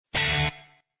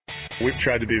We've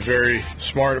tried to be very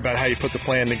smart about how you put the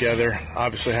plan together.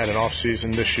 Obviously had an off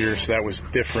season this year, so that was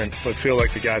different, but feel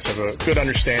like the guys have a good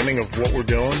understanding of what we're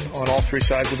doing on all three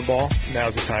sides of the ball.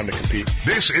 Now's the time to compete.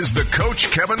 This is the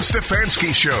Coach Kevin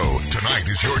Stefanski Show. Tonight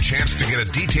is your chance to get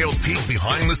a detailed peek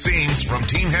behind the scenes from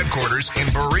team headquarters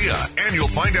in Berea, and you'll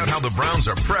find out how the Browns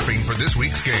are prepping for this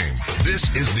week's game.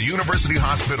 This is the University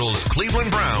Hospital's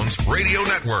Cleveland Browns Radio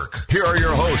Network. Here are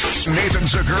your hosts, Nathan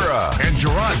Zagura and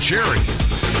Gerard Cherry.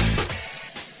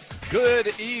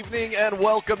 Good evening and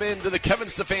welcome into the Kevin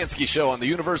Stefanski Show on the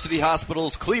University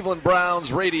Hospital's Cleveland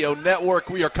Browns Radio Network.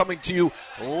 We are coming to you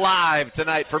live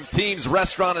tonight from Team's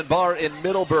Restaurant and Bar in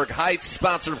Middleburg Heights,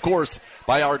 sponsored, of course,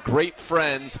 by our great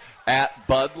friends at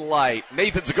Bud Light.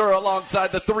 Nathan Zagura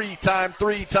alongside the three-time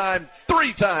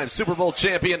Super Bowl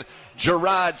champion,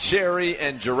 Gerard Cherry.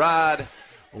 And Gerard,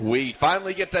 we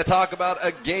finally get to talk about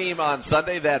a game on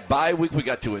Sunday, that bye week. We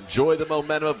got to enjoy the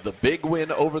momentum of the big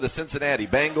win over the Cincinnati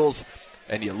Bengals.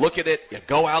 And you look at it, you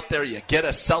go out there, you get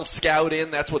a self-scout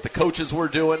in. That's what the coaches were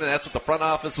doing, and that's what the front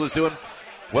office was doing.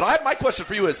 My question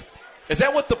for you is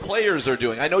that what the players are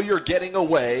doing? I know you're getting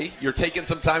away. You're taking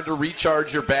some time to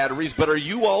recharge your batteries. But are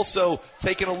you also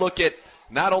taking a look at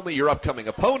not only your upcoming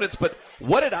opponents, but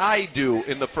what did I do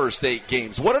in the first 8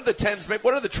 games? What are the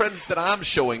trends that I'm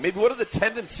showing? Maybe what are the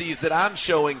tendencies that I'm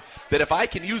showing that if I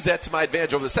can use that to my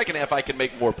advantage over the second half, I can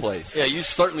make more plays? Yeah, you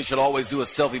certainly should always do a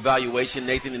self-evaluation,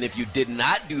 Nathan, and if you did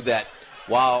not do that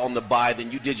while on the bye, then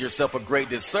you did yourself a great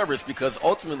disservice, because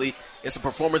ultimately it's a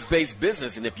performance-based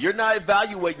business. And if you're not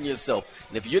evaluating yourself,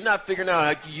 and if you're not figuring out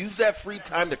how to use that free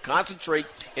time to concentrate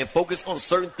and focus on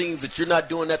certain things that you're not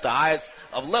doing at the highest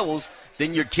of levels,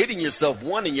 then you're kidding yourself,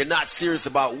 one, and you're not serious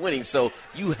about winning. So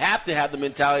you have to have the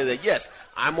mentality that, yes,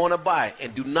 I'm on a bye,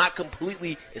 and do not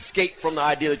completely escape from the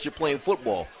idea that you're playing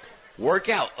football. Work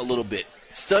out a little bit.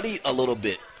 Study a little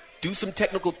bit. Do some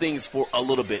technical things for a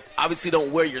little bit. Obviously,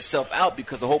 don't wear yourself out,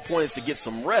 because the whole point is to get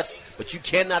some rest, but you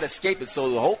cannot escape it.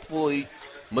 So hopefully,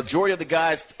 majority of the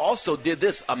guys also did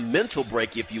this, a mental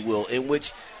break, if you will, in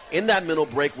which in that mental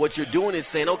break, what you're doing is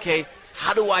saying, okay,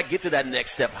 how do I get to that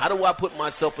next step? How do I put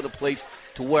myself in a place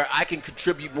to where I can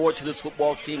contribute more to this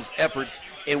football team's efforts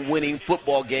in winning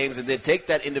football games, and then take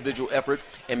that individual effort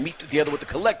and meet together with the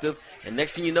collective, and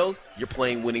next thing you know, you're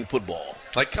playing winning football.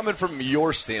 Like, coming from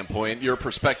your standpoint, your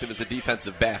perspective as a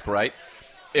defensive back, right?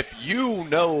 If you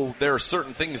know there are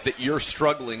certain things that you're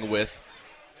struggling with,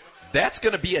 that's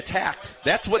going to be attacked.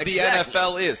 That's what the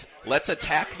NFL is. Let's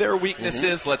attack their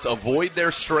weaknesses. Let's avoid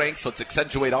their strengths. Let's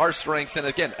accentuate our strengths. And,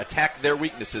 again, attack their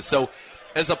weaknesses. So,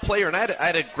 as a player, and I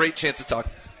had a great chance to talk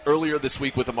earlier this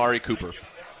week with Amari Cooper.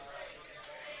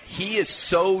 He is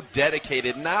so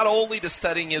dedicated not only to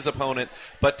studying his opponent,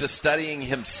 but to studying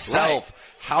himself. Right.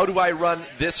 How do I run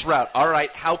this route? All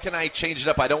right, how can I change it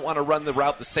up? I don't want to run the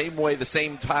route the same way, the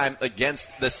same time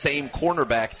against the same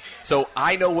cornerback. So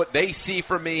I know what they see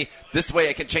from me. This way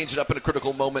I can change it up in a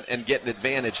critical moment and get an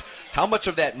advantage. How much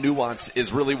of that nuance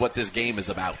is really what this game is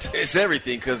about? It's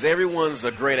everything, because everyone's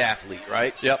a great athlete,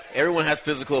 right? Yep. Everyone has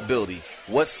physical ability.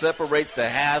 What separates the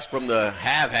haves from the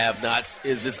have-nots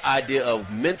is this idea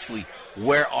of mentally,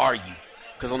 where are you?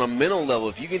 Because on a mental level,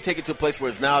 if you can take it to a place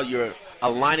where it's now you're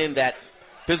aligning that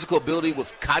physical ability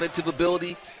with cognitive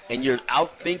ability, and you're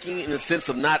out-thinking in the sense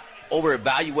of not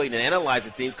over-evaluating and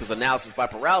analyzing things, because analysis by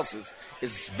paralysis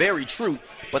is very true.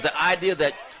 But the idea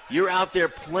that you're out there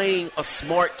playing a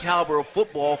smart caliber of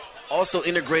football, also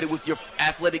integrated with your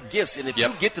athletic gifts. And if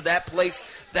you get to that place,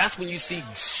 that's when you see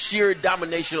sheer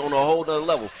domination on a whole other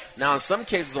level. Now, in some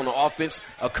cases on the offense,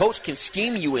 a coach can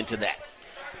scheme you into that.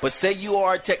 But say you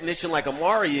are a technician like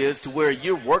Amari is, to where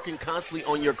you're working constantly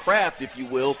on your craft, if you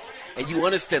will, and you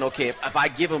understand, okay, if I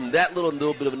give him that little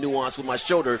bit of a nuance with my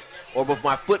shoulder or with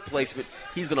my foot placement,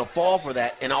 he's going to fall for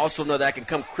that. And I also know that I can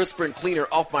come crisper and cleaner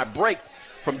off my break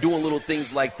from doing little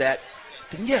things like that.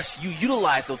 Then, yes, you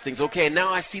utilize those things. Okay,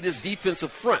 now I see this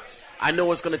defensive front. I know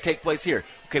what's going to take place here.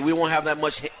 Okay, we won't have that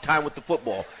much time with the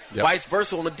football. Yep. Vice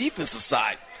versa on the defensive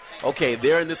side. Okay,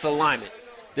 they're in this alignment.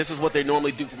 This is what they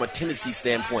normally do from a tendency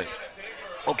standpoint.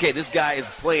 Okay, this guy is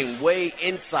playing way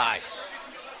inside.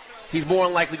 He's more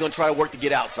than likely going to try to work to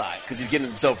get outside because he's getting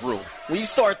himself room. When you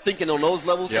start thinking on those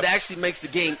levels, it actually makes the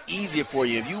game easier for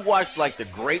you. If you watch, like, the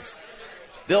greats,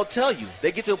 they'll tell you.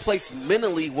 They get to a place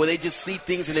mentally where they just see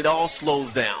things and it all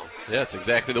slows down. Yeah, that's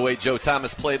exactly the way Joe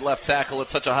Thomas played left tackle at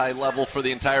such a high level for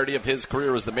the entirety of his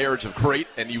career. Was the marriage of great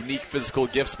and unique physical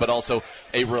gifts, but also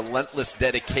a relentless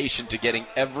dedication to getting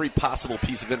every possible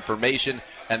piece of information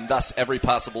and thus every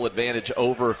possible advantage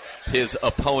over his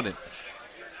opponent.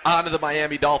 On to the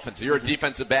Miami Dolphins. You're a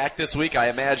defensive back this week. I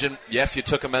imagine, yes, you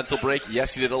took a mental break.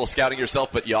 Yes, you did a little scouting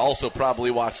yourself, but you also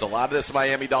probably watched a lot of this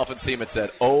Miami Dolphins team and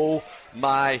said, oh,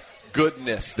 my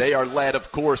goodness. They are led,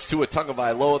 of course, Tua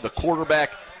Tagovailoa, the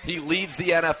quarterback. He leads the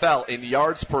NFL in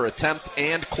yards per attempt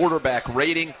and quarterback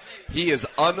rating. He is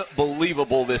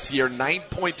unbelievable this year.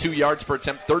 9.2 yards per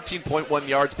attempt, 13.1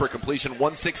 yards per completion,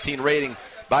 116 rating.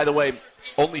 By the way,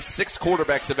 only 6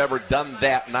 quarterbacks have ever done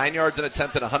that. 9 yards an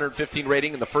attempt and 115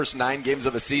 rating in the first 9 games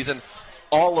of a season.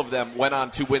 All of them went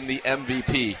on to win the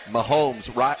MVP.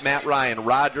 Mahomes, Matt Ryan,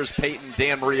 Rodgers, Peyton,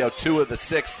 Dan Marino, Tua the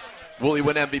 6th. Will he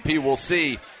win MVP? We'll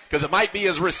see. Because it might be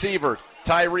his receiver,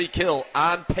 Tyreek Hill,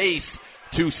 on pace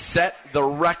to set the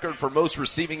record for most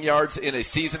receiving yards in a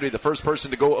season, to be the first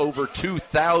person to go over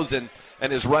 2,000.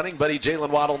 And his running buddy,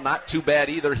 Jalen Waddle, not too bad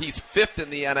either. He's 5th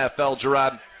in the NFL,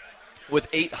 Gerard, with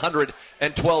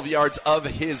 812 yards of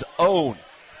his own.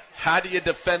 How do you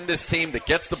defend this team that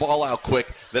gets the ball out quick,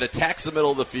 that attacks the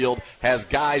middle of the field, has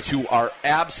guys who are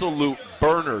absolute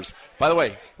burners? By the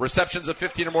way, receptions of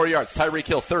 15 or more yards. Tyreek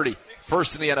Hill, 30,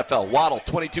 first in the NFL. Waddle,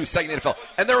 22, second in the NFL.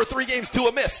 And there were 3 games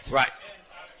Tua missed. Right.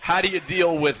 How do you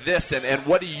deal with this, and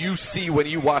what do you see when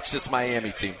you watch this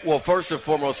Miami team? Well, first and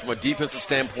foremost, from a defensive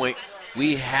standpoint,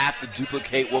 we have to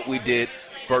duplicate what we did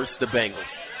versus the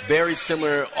Bengals. Very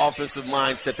similar offensive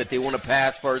mindset that they want to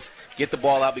pass first, get the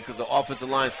ball out because the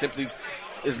offensive line simply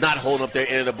is not holding up their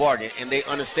end of the bargain, and they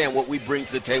understand what we bring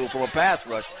to the table from a pass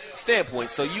rush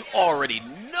standpoint. So you already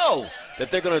know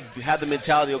that they're going to have the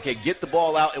mentality, okay, get the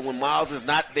ball out, and when Miles is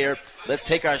not there, let's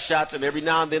take our shots, and every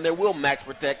now and then they will max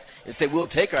protect and say we'll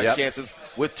take our chances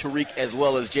with Tariq as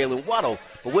well as Jalen Waddle.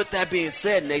 But with that being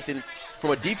said, Nathan,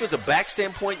 from a defensive back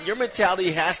standpoint, your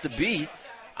mentality has to be,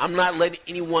 I'm not letting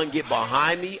anyone get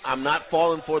behind me. I'm not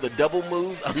falling for the double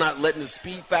moves. I'm not letting the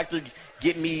speed factor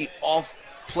get me off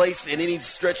place in any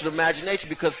stretch of imagination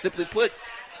because, simply put,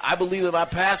 I believe that my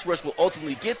pass rush will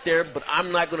ultimately get there, but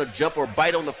I'm not going to jump or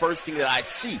bite on the first thing that I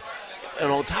see.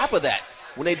 And on top of that,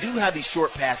 when they do have these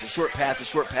short passes,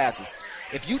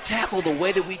 if you tackle the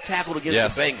way that we tackled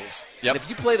against the Bengals, and if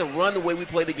you play the run the way we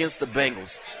played against the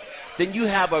Bengals, then you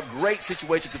have a great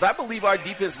situation because I believe our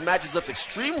defense matches up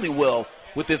extremely well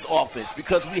with this offense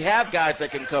because we have guys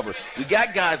that can cover. We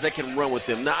got guys that can run with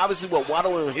them. Now, obviously, what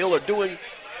Waddle and Hill are doing,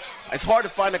 it's hard to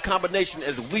find a combination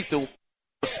as lethal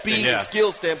speed and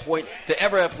skill standpoint to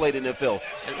ever have played in the NFL.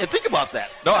 And think about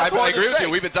that. No, I agree with you.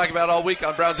 We've been talking about it all week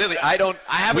on Browns Daily. I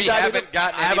haven't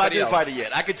identified it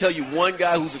yet. I can tell you one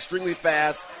guy who's extremely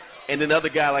fast and another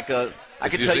guy like a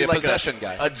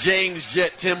James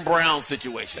Jett, Tim Brown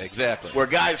situation. Exactly. Where a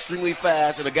guy is extremely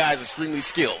fast and a guy is extremely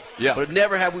skilled. Yeah. But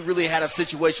never have we really had a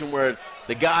situation where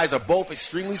the guys are both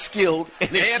extremely skilled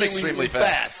and extremely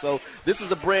fast. So this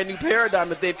is a brand new paradigm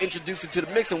that they've introduced into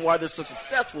the mix and why they're so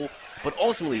successful. But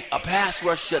ultimately, a pass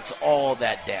rush shuts all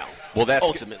that down. Well,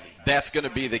 that's going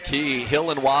to be the key. Hill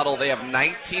and Waddle, they have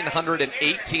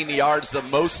 1,918 yards, the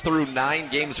most through 9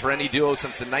 games for any duo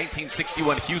since the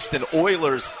 1961 Houston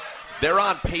Oilers. They're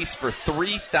on pace for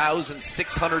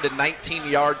 3,619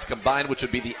 yards combined, which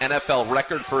would be the NFL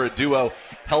record for a duo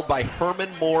held by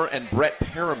Herman Moore and Brett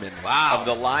Perriman of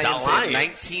the Lions in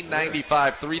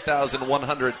 1995,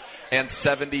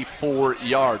 3,174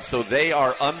 yards. So they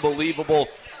are unbelievable.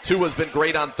 Tua's been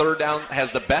great on third down,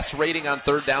 has the best rating on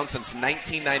third down since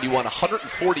 1991.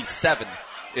 147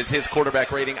 is his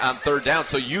quarterback rating on third down.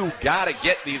 So you got to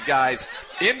get these guys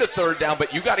into third down,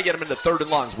 but you got to get them into third and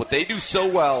longs. What they do so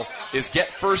well is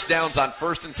get first downs on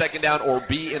first and second down or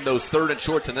be in those third and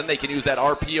shorts, and then they can use that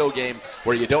RPO game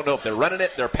where you don't know if they're running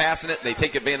it, they're passing it, and they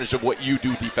take advantage of what you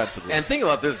do defensively. And think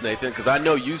about this, Nathan, because I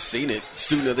know you've seen it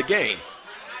student of the game.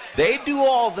 They do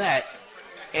all that,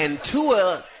 and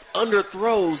Tua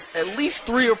underthrows at least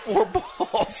 3 or 4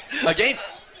 balls a game.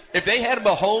 If they had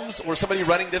Mahomes or somebody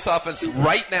running this offense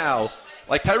right now,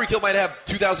 like Tyreek Hill might have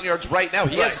 2,000 yards right now.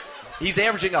 He's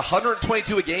averaging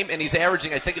 122 a game, and he's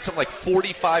averaging, I think it's something like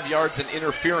 45 yards and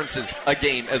interferences a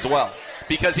game as well.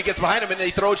 Because he gets behind him and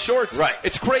they throw it short. Right.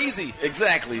 It's crazy.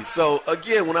 Exactly. So,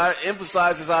 again, when I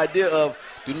emphasize this idea of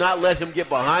do not let him get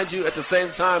behind you, at the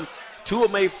same time, Tua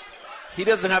he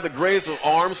doesn't have the greatest of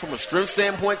arms from a strength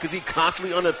standpoint because he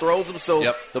constantly underthrows them.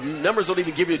 So the numbers don't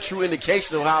even give you a true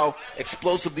indication of how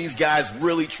explosive these guys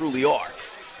really, truly are.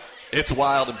 It's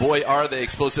wild, and boy, are they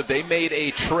explosive. They made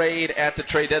a trade at the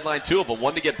trade deadline, 2 of them.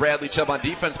 One to get Bradley Chubb on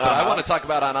defense, but I want to talk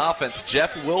about on offense.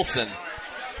 Jeff Wilson,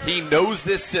 he knows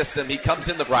this system. He comes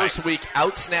in the first week,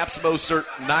 outsnaps Mostert,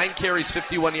 9 carries,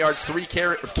 51 yards, 3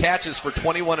 catches for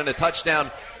 21 and a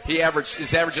touchdown. He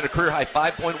is averaging a career-high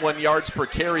 5.1 yards per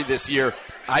carry this year.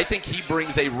 I think he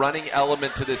brings a running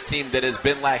element to this team that has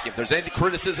been lacking. If there's any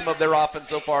criticism of their offense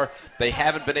so far, they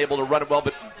haven't been able to run it well,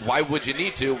 but why would you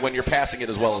need to when you're passing it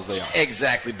as well as they are?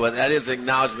 Exactly, but that is an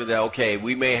acknowledgement that, okay,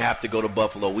 we may have to go to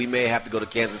Buffalo. We may have to go to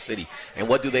Kansas City. And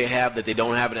what do they have that they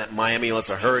don't have in Miami unless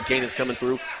a hurricane is coming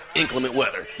through? Inclement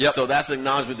weather. Yep. So that's an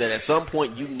acknowledgement that at some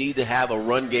point you need to have a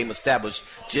run game established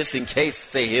just in case,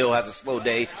 say, Hill has a slow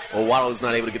day or Waddle is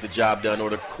not able to get the job done or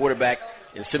the quarterback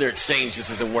and center exchange just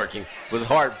isn't working. It was a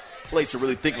hard place to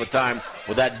really think of a time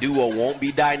where that duo won't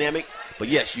be dynamic. But,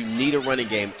 yes, you need a running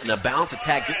game and a balanced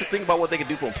attack just to think about what they can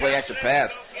do from a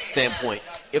play-action-pass standpoint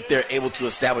if they're able to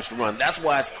establish the run. That's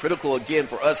why it's critical, again,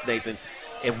 for us, Nathan.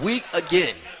 If we,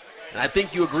 again, and I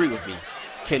think you agree with me,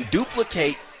 can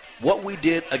duplicate what we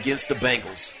did against the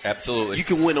Bengals. Absolutely. You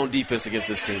can win on defense against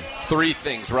this team. 3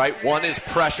 things, right? One is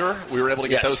pressure. We were able to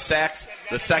get those sacks.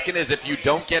 The second is if you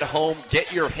don't get home,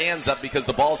 get your hands up because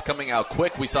the ball's coming out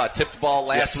quick. We saw a tipped ball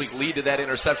last week lead to that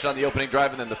interception on the opening drive.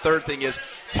 And then the third thing is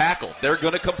tackle. They're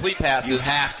going to complete passes. You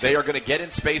have to. They are going to get in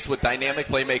space with dynamic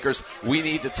playmakers. We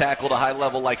need to tackle to high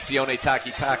level like Sione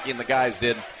Takitaki and the guys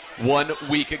did 1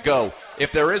 week ago.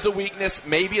 If there is a weakness,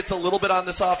 maybe it's a little bit on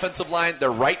this offensive line.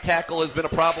 Their right tackle has been a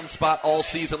problem spot all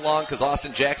season long because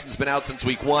Austin Jackson's been out since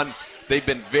week 1. They've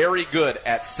been very good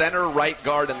at center, right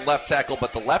guard, and left tackle,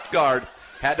 but the left guard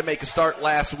had to make a start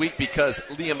last week because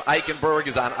Liam Eichenberg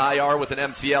is on IR with an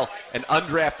MCL, an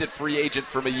undrafted free agent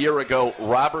from a year ago,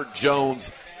 Robert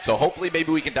Jones. So hopefully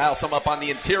maybe we can dial some up on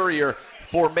the interior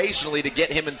formationally to get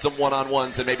him in some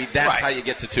one-on-ones, and maybe that's how you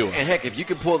get to 2. And heck, if you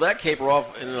can pull that caper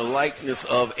off in the likeness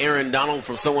of Aaron Donald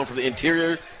from someone from the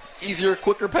interior, easier,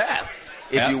 quicker path,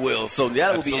 if you will. So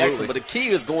that will be excellent. But the key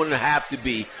is going to have to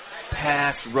be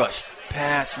pass rush.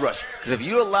 Because if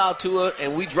you allow Tua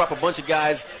and we drop a bunch of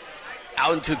guys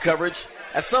out into coverage,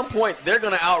 at some point they're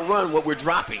going to outrun what we're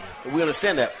dropping. We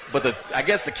understand that. But I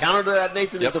guess the counter to that,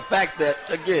 Nathan, is the fact that,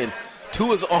 again,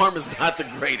 Tua's arm is not the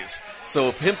greatest. So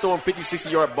if him throwing 50,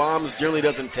 60-yard bombs generally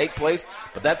doesn't take place,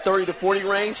 but that 30 to 40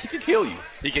 range, he could kill you.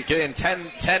 He could get in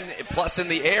 10-plus in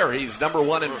the air. He's number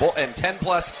 1 in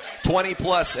 10-plus,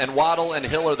 20-plus, and Waddle and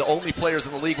Hill are the only players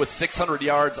in the league with 600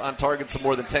 yards on targets and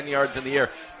more than 10 yards in the air.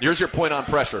 Here's your point on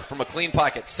pressure. From a clean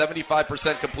pocket,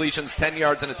 75% completions, 10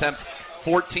 yards an attempt,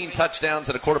 14 touchdowns,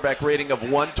 and a quarterback rating of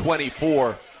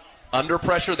 124. Under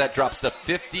pressure, that drops to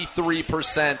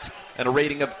 53% and a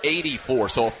rating of 84.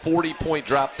 So a 40-point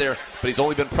drop there, but he's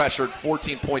only been pressured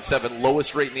 14.7,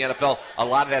 lowest rate in the NFL. A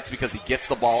lot of that's because he gets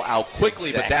the ball out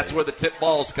quickly, but that's where the tip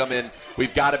balls come in.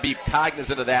 We've got to be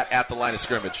cognizant of that at the line of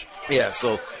scrimmage. Yeah,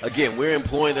 so, again, we're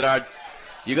employing that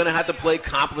you're going to have to play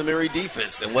complementary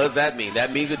defense. And what does that mean?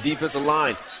 That means the defensive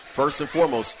line. First and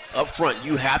foremost, up front,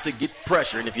 you have to get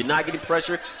pressure. And if you're not getting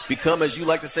pressure, become, as you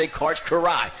like to say, Karch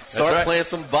Karai. Start playing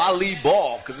some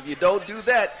volleyball. Because if you don't do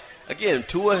that, again,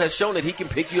 Tua has shown that he can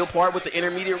pick you apart with the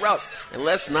intermediate routes. And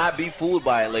let's not be fooled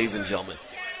by it, ladies and gentlemen.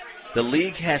 The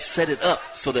league has set it up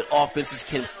so that offenses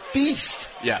can feast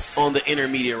on the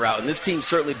intermediate route. And this team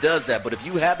certainly does that. But if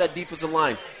you have that defensive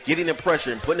line getting the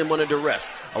pressure and putting them under duress,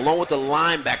 along with the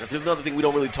linebackers, here's another thing we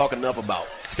don't really talk enough about.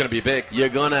 It's going to be big. You're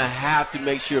going to have to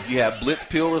make sure if you have blitz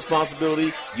peel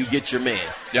responsibility, you get your man.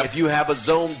 If you have a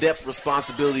zone depth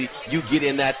responsibility, you get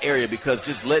in that area because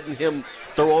just letting him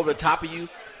throw over the top of you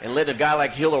and letting a guy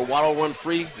like Hill or Waddle run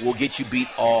free will get you beat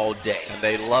all day. And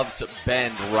they love to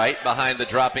bend right behind the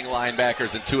dropping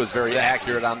linebackers, and Tua's very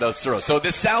accurate on those throws. So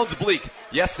this sounds bleak.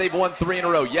 Yes, they've won 3 in a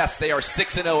row. Yes, they are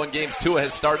 6-0 in games Tua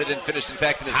has started and finished. In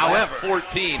fact, in his last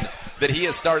 14 that he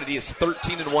has started, he is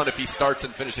 13-1 if he starts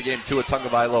and finishes a game. Tua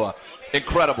Tagovailoa.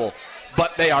 Incredible.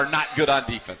 But they are not good on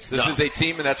defense. This is a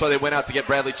team, and that's why they went out to get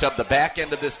Bradley Chubb. The back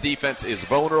end of this defense is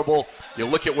vulnerable. You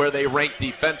look at where they rank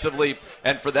defensively,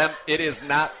 and for them, it is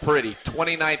not pretty.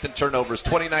 29th in turnovers,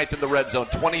 29th in the red zone,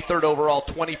 23rd overall,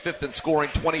 25th in scoring,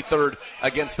 23rd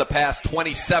against the pass,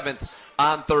 27th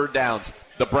on third downs.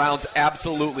 The Browns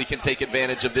absolutely can take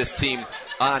advantage of this team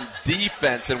on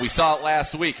defense, and we saw it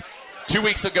last week. 2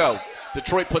 weeks ago,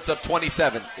 Detroit puts up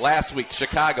 27. Last week,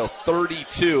 Chicago,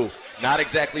 32. Not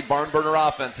exactly barn burner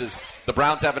offenses. The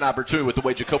Browns have an opportunity with the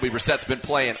way Jacoby Brissett's been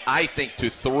playing, I think, to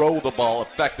throw the ball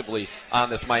effectively on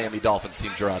this Miami Dolphins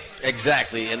team, Gerard.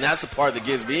 Exactly, and that's the part that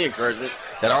gives me encouragement,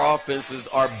 that our offenses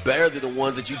are better than the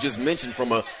ones that you just mentioned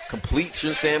from a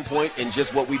completion standpoint and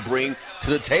just what we bring to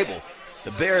the table.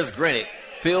 The Bears, granted,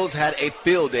 Phil's had a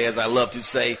field day, as I love to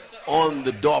say, on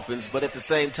the Dolphins, but at the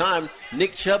same time,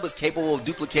 Nick Chubb is capable of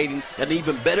duplicating an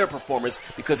even better performance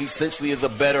because he essentially is a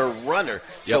better runner.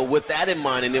 So with that in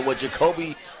mind, and then what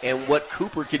Jacoby and what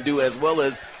Cooper can do, as well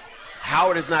as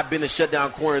Howard has not been the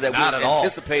shutdown corner that we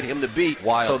anticipate him to be.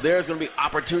 Wild. So there's going to be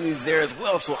opportunities there as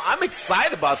well. So I'm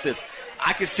excited about this.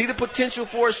 I can see the potential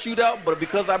for a shootout, but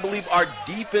because I believe our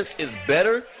defense is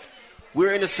better,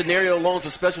 we're in a scenario alone so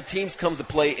special teams comes to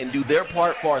play and do their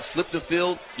part as far as flip the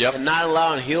field and not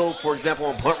allowing Hill, for example,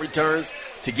 on punt returns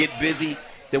to get busy.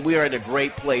 Then we are in a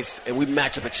great place, and we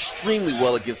match up extremely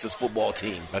well against this football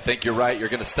team. I think you're right. You're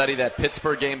going to study that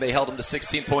Pittsburgh game. They held them to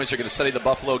 16 points. You're going to study the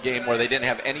Buffalo game where they didn't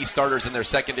have any starters in their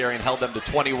secondary and held them to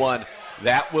 21.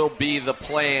 That will be the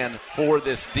plan for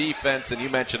this defense. And you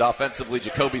mentioned offensively,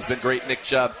 Jacoby's been great. Nick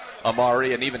Chubb,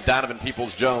 Amari, and even Donovan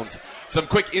Peoples-Jones. Some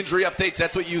quick injury updates.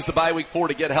 That's what you use the bye week for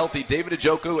to get healthy. David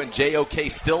Njoku and J.O.K.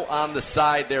 still on the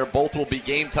side there. Both will be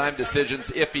game-time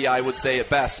decisions, iffy, I would say at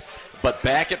best. But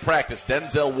back at practice,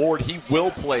 Denzel Ward, he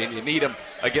will play, and you need him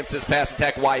against this pass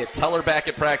attack. Wyatt Teller back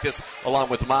at practice, along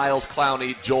with Miles,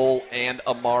 Clowney, Joel, and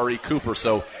Amari Cooper.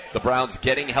 So the Browns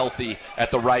getting healthy at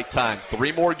the right time.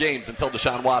 3 more games until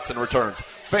Deshaun Watson returns.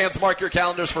 Fans, mark your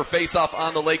calendars for Face-Off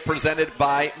on the Lake, presented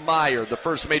by Meijer, the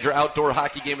first major outdoor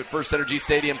hockey game at First Energy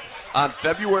Stadium on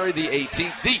February the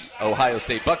 18th. The Ohio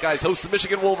State Buckeyes host the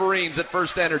Michigan Wolverines at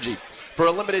First Energy. For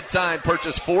a limited time,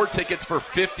 purchase 4 tickets for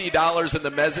 $50 in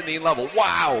the mezzanine level.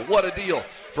 Wow, what a deal.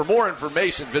 For more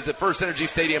information, visit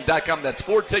FirstEnergyStadium.com. That's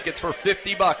 4 tickets for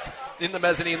 $50 in the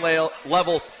mezzanine level.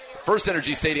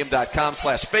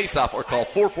 FirstEnergyStadium.com/faceoff or call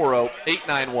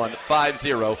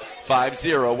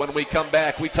 440-891-5050. When we come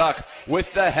back, we talk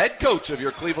with the head coach of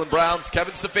your Cleveland Browns,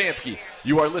 Kevin Stefanski.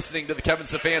 You are listening to the Kevin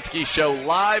Stefanski Show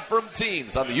live from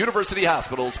Teams on the University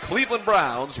Hospital's Cleveland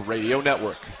Browns Radio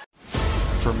Network.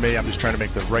 For me, I'm just trying to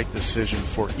make the right decision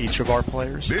for each of our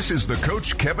players. This is the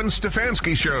Coach Kevin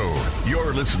Stefanski Show.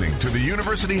 You're listening to the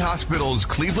University Hospital's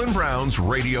Cleveland Browns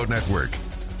Radio Network.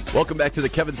 Welcome back to the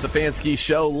Kevin Stefanski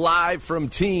Show, live from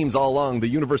Teams all along the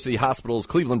University Hospital's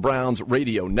Cleveland Browns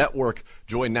Radio Network.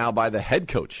 Joined now by the head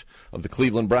coach of the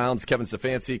Cleveland Browns, Kevin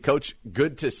Stefanski. Coach,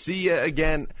 good to see you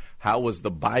again. How was the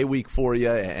bye week for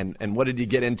you, and what did you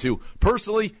get into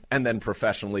personally and then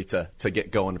professionally to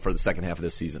get going for the second half of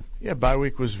this season? Yeah, bye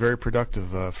week was very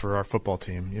productive for our football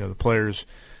team. You know, the players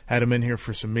had them in here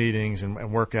for some meetings and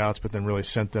workouts, but then really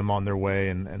sent them on their way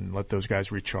and let those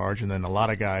guys recharge. And then a lot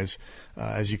of guys,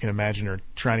 as you can imagine, are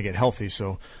trying to get healthy.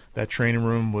 So that training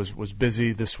room was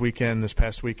busy this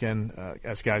past weekend,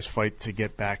 as guys fight to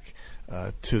get back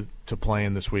to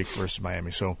playing this week versus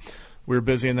Miami. So we were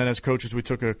busy, and then as coaches, we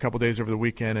took a couple days over the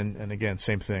weekend, and again,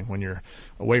 same thing. When you're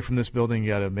away from this building, you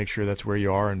got to make sure that's where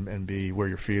you are and be where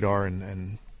your feet are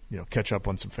and catch up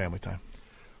on some family time.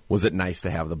 Was it nice to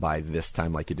have the bye this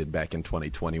time like you did back in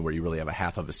 2020 where you really have a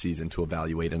half of a season to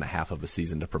evaluate and a half of a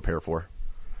season to prepare for?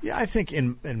 Yeah, I think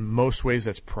in most ways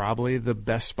that's probably the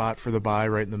best spot for the bye,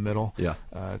 right in the middle. Yeah.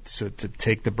 So to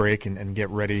take the break and get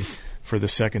ready for the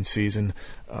second season.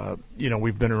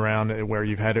 We've been around where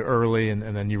you've had it early, and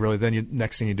then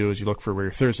next thing you do is you look for where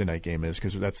your Thursday night game is,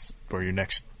 because that's where your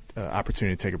next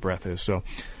opportunity to take a breath is. So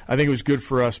I think it was good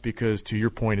for us because, to your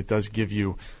point, it does give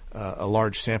you a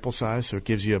large sample size, so it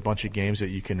gives you a bunch of games that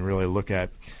you can really look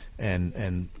at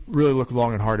and really look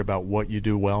long and hard about what you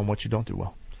do well and what you don't do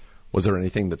well. Was there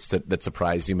anything that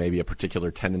surprised you, maybe a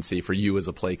particular tendency for you as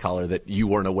a play caller that you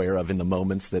weren't aware of in the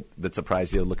moments that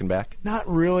surprised you looking back? Not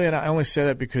really, and I only say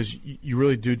that because you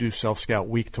really do self-scout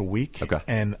week to week. Okay.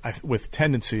 And with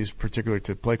tendencies, particularly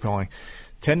to play calling,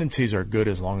 tendencies are good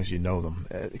as long as you know them,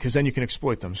 because then you can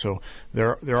exploit them. So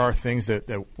there are things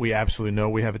that we absolutely know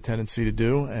we have a tendency to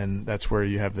do, and that's where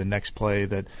you have the next play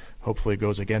that hopefully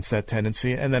goes against that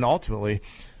tendency. And then ultimately,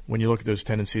 when you look at those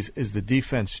tendencies, is the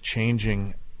defense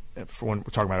changing? For when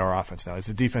we're talking about our offense now, is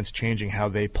the defense changing how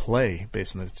they play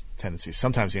based on the tendencies?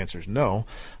 Sometimes the answer is no,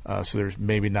 so there's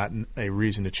maybe not a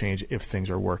reason to change if things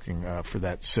are working for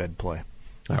that said play.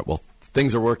 All right, well,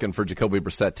 things are working for Jacoby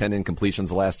Brissett. 10 incompletions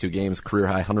the last 2 games, career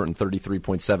high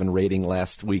 133.7 rating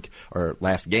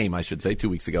last game, I should say, 2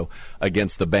 weeks ago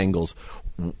against the Bengals.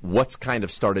 What's kind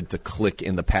of started to click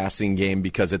in the passing game?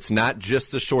 Because it's not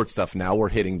just the short stuff. Now we're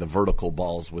hitting the vertical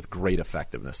balls with great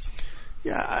effectiveness.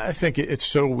 Yeah, I think it's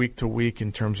so week to week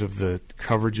in terms of the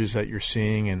coverages that you're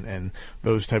seeing and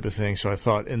those type of things. So I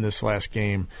thought in this last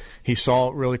game he saw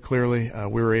it really clearly.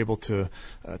 We were able to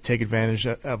take advantage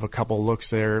of a couple of looks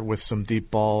there with some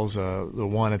deep balls. The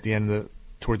one at the end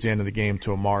towards the end of the game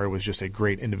to Amari was just a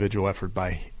great individual effort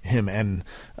by him and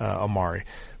Amari.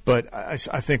 But I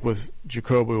think with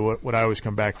Jacoby, what I always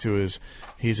come back to is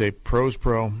he's a pro's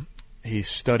pro. He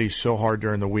studies so hard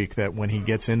during the week that when he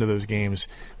gets into those games,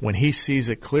 when he sees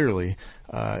it clearly,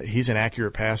 He's an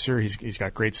accurate passer. He's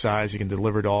got great size. He can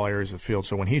deliver to all areas of the field.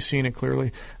 So when he's seeing it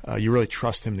clearly, you really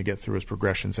trust him to get through his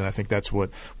progressions. And I think that's what,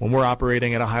 when we're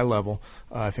operating at a high level,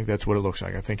 I think that's what it looks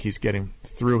like. I think he's getting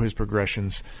through his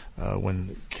progressions. When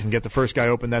you can get the first guy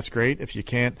open, that's great. If you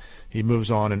can't, he moves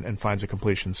on and finds a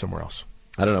completion somewhere else.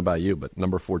 I don't know about you, but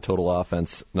number 4 total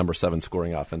offense, number 7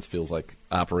 scoring offense feels like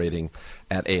operating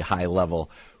at a high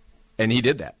level. And he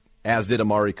did that, as did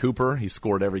Amari Cooper. He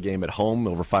scored every game at home,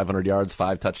 over 500 yards,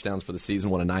 5 touchdowns for the season,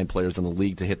 one of 9 players in the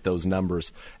league to hit those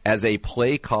numbers. As a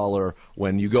play caller,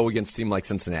 when you go against a team like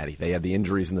Cincinnati, they had the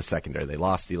injuries in the secondary. They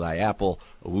lost Eli Apple.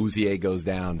 Awuzie goes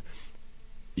down.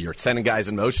 You're sending guys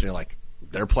in motion. You're like,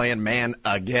 they're playing man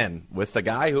again with the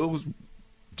guy who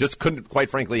just couldn't, quite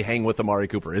frankly, hang with Amari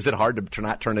Cooper. Is it hard to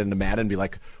not turn it into Madden and be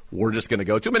like, we're just going to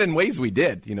go to him? And in ways we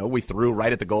did. We threw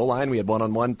right at the goal line. We had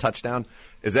one-on-one touchdown.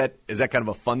 Is that kind of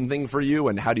a fun thing for you?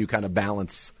 And how do you kind of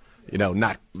balance,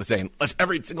 not saying, let's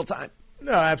every single time?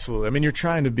 No, absolutely. I mean, you're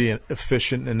trying to be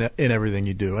efficient in everything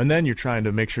you do. And then you're trying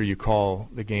to make sure you call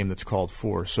the game that's called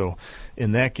for. So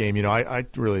in that game, I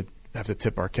really have to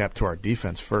tip our cap to our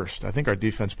defense first. I think our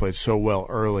defense played so well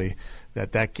early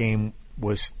that game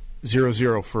was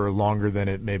 0-0 for longer than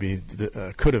it maybe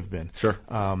could have been. Sure.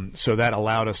 So that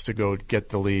allowed us to go get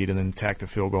the lead and then tack the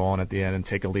field goal on at the end and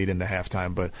take a lead into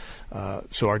halftime. But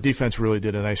so our defense really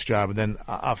did a nice job. And then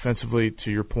offensively,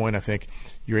 to your point, I think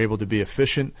you're able to be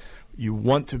efficient. You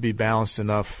want to be balanced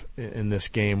enough in this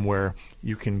game where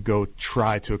you can go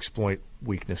try to exploit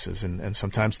weaknesses. And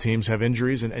sometimes teams have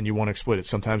injuries, and you want to exploit it.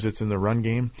 Sometimes it's in the run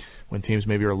game when teams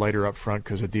maybe are lighter up front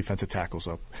because a defensive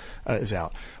tackle is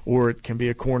out. Or it can be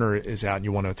a corner is out, and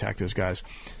you want to attack those guys.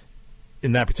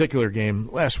 In that particular game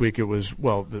last week, it was,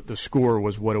 the score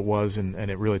was what it was, and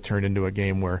it really turned into a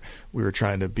game where we were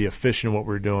trying to be efficient in what we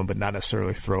were doing, but not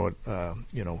necessarily throw it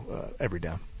every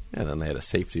down. And then they had a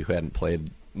safety who hadn't played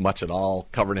much at all,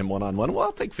 covering him one-on-one. Well,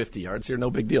 I'll take 50 yards here, no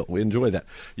big deal. We enjoy that.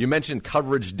 You mentioned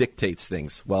coverage dictates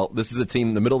things. Well, this is a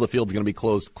team, the middle of the field is going to be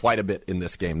closed quite a bit in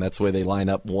this game. That's why they line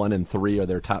up 1 and 3 are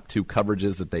their top 2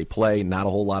 coverages that they play. Not a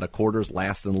whole lot of quarters,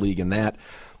 last in the league in that.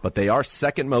 But they are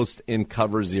second most in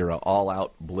cover 0,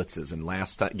 all-out blitzes. And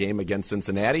last game against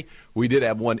Cincinnati, we did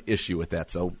have one issue with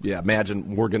that. So, yeah,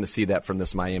 imagine we're going to see that from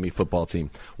this Miami football team.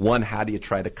 One, how do you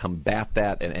try to combat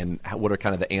that, and what are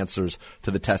kind of the answers to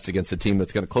the test against a team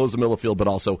that's going to close the middle of the field but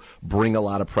also bring a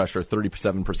lot of pressure,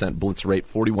 37% blitz rate,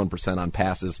 41% on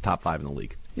passes, top 5 in the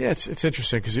league? Yeah, it's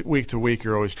interesting because week to week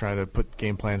you're always trying to put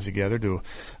game plans together to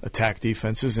attack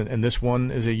defenses, and this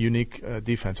one is a unique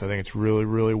defense. I think it's really,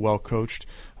 really well coached.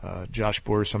 Josh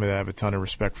Boyer is somebody that I have a ton of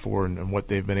respect for and what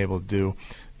they've been able to do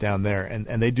down there.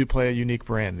 And they do play a unique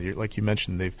brand. Like you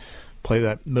mentioned, they've played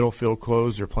that middle field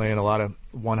close. They're playing a lot of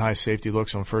one-high safety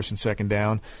looks on first and second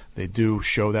down. They do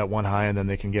show that one high, and then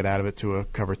they can get out of it to a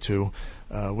cover 2.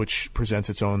 Which presents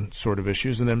its own sort of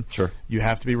issues. And then you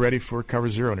have to be ready for cover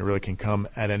 0, and it really can come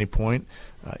at any point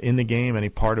in the game, any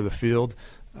part of the field.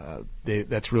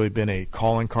 That's really been a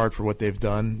calling card for what they've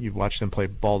done. You've watched them play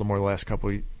Baltimore the last couple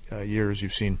of years.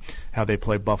 You've seen how they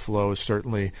play Buffalo is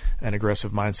certainly an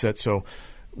aggressive mindset. So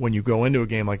when you go into a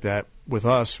game like that, with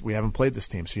us, we haven't played this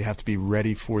team, so you have to be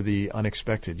ready for the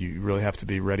unexpected. You really have to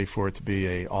be ready for it to be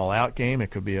a all-out game.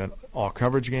 It could be an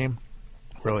all-coverage game.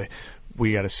 Really,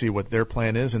 we got to see what their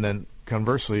plan is, and then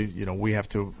conversely, we have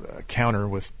to counter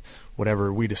with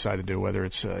whatever we decide to do, whether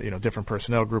it's different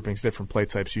personnel groupings, different play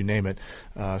types, you name it.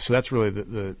 So that's really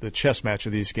the chess match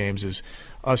of these games is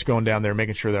us going down there,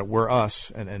 making sure that we're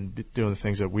us and doing the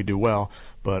things that we do well,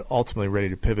 but ultimately ready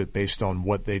to pivot based on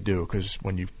what they do. Because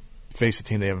when you face a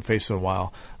team they haven't faced in a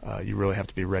while, you really have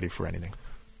to be ready for anything.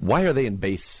 Why are they in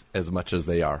base as much as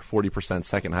they are? 40%,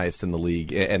 second highest in the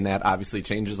league, and that obviously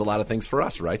changes a lot of things for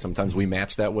us, right? Sometimes we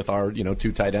match that with our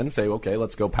 2 tight ends, say, okay,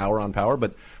 let's go power on power,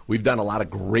 but we've done a lot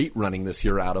of great running this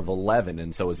year out of 11,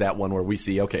 and so is that one where we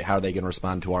see, okay, how are they going to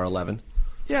respond to our 11?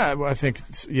 Yeah, I think,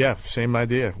 same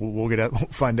idea. We'll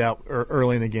find out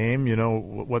early in the game,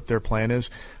 what their plan is.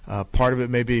 Part of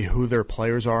it may be who their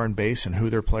players are in base and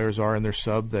who their players are in their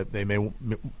sub, that they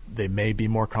may be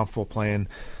more comfortable playing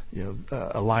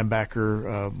a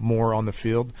linebacker more on the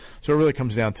field. So it really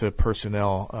comes down to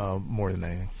personnel more than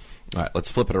anything. All right,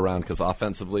 let's flip it around because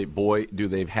offensively, boy, do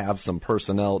they have some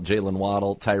personnel. Jalen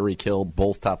Waddle, Tyreek Hill,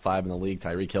 both top 5 in the league.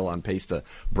 Tyreek Hill on pace to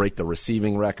break the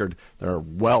receiving record. They're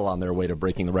well on their way to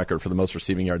breaking the record for the most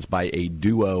receiving yards by a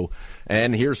duo.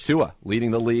 And here's Tua,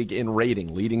 leading the league in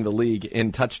rating, leading the league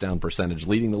in touchdown percentage,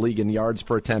 leading the league in yards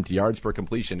per attempt, yards per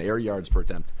completion, air yards per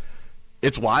attempt.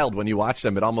 It's wild when you watch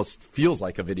them. It almost feels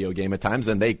like a video game at times,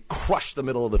 and they crush the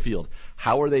middle of the field.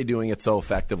 How are they doing it so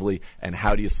effectively, and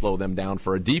how do you slow them down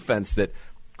for a defense that,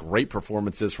 Great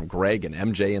performances from Greg and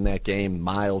MJ in that game.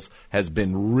 Miles has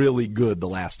been really good the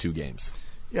last 2 games.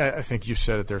 Yeah, I think you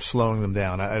said it. They're slowing them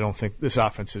down. I don't think this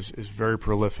offense is very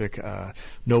prolific.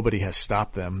 Nobody has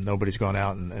stopped them. Nobody's gone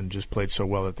out and just played so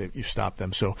well that you've stopped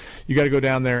them. So you got to go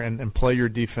down there and play your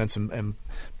defense and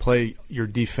play your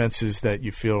defenses that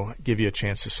you feel give you a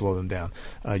chance to slow them down.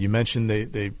 You mentioned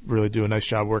they really do a nice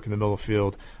job working the middle of the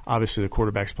field. Obviously, the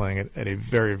quarterback's playing at a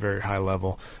very, very high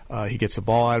level. He gets the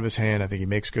ball out of his hand. I think he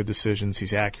makes good decisions.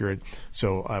 He's accurate.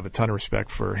 So I have a ton of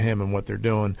respect for him and what they're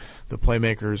doing. The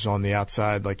playmakers on the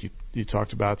outside, like you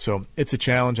talked about. So it's a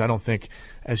challenge. I don't think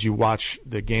as you watch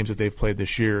the games that they've played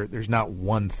this year, there's not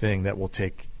one thing that will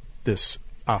take this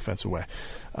offense away.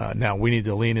 Now, we need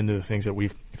to lean into the things that we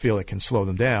feel that can slow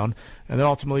them down, and then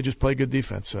ultimately just play good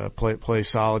defense, play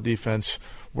solid defense,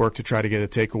 work to try to get a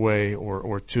takeaway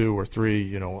or 2 or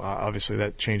 3. Obviously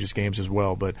that changes games as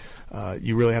well, but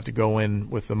you really have to go in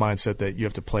with the mindset that you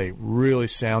have to play really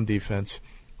sound defense,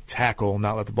 tackle,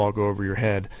 not let the ball go over your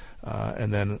head,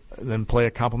 and then play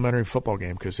a complementary football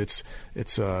game, because it's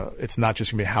not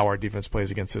just going to be how our defense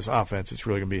plays against this offense. It's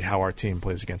really going to be how our team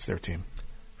plays against their team.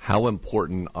 How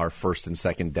important are first and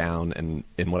second down, and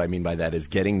what I mean by that is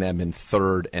getting them in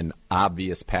third and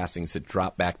obvious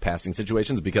drop-back passing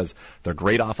situations, because they're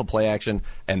great off of play action,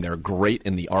 and they're great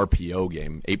in the RPO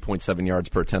game. 8.7 yards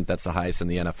per attempt, that's the highest in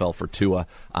the NFL for Tua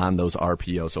on those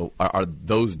RPO. So are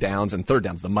those downs, and third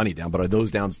down's the money down, but are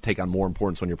those downs take on more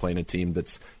importance when you're playing a team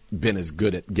that's been as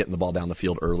good at getting the ball down the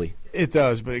field early? It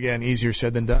does, but again, easier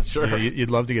said than done. Sure. You'd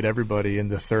love to get everybody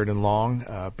into third and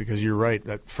long, because you're right,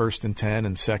 that first and 10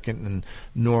 and second and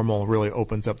normal really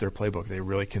opens up their playbook. They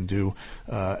really can do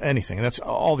anything, and that's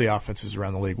all the offenses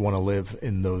around the league want to live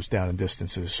in those down and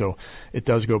distances. So it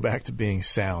does go back to being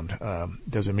sound.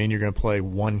 Does it mean you're going to play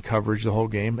one coverage the whole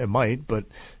game? It might, but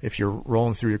if you're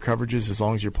rolling through your coverages, as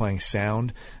long as you're playing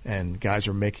sound and guys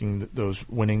are winning those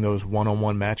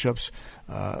one-on-one matchups,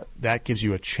 that gives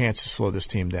you a chance to slow this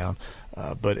team down.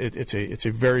 But it's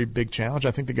a very big challenge.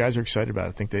 I think the guys are excited about it.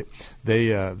 I think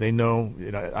they know.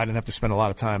 I didn't have to spend a lot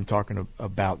of time talking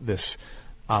about this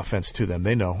offense to them.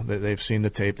 They know. They've seen the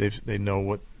tape. They know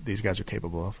what these guys are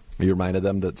capable of. You reminded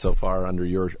them that so far under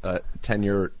your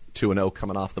tenure, 2-0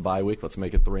 coming off the bye week. Let's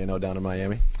make it 3-0 down in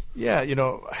Miami. Yeah,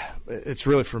 it's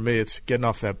really, for me, it's getting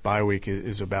off that bye week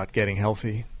is about getting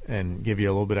healthy and give you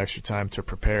a little bit extra time to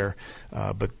prepare.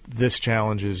 But this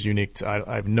challenge is unique.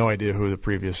 I have no idea who the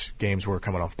previous games were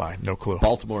coming off by. No clue.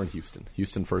 Baltimore and Houston.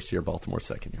 Houston first year, Baltimore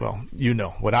second year. Well,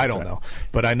 what I don't know.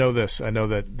 But I know this. I know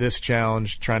that this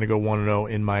challenge, trying to go 1-0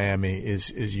 in Miami,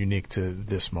 is unique to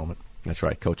this moment. That's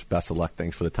right. Coach, best of luck.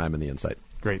 Thanks for the time and the insight.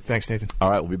 Great. Thanks, Nathan. All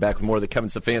right, we'll be back with more of the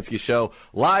Kevin Stefanski Show,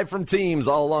 live from teams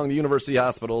all along the University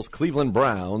Hospital's Cleveland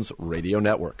Browns radio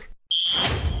network.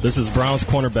 This is Browns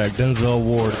cornerback Denzel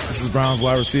Ward. This is Browns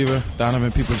wide receiver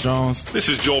Donovan Peoples-Jones. This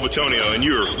is Joel Bitonio, and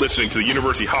you're listening to the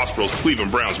University Hospital's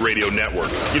Cleveland Browns radio network.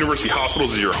 University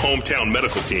Hospitals is your hometown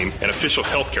medical team and official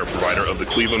healthcare provider of the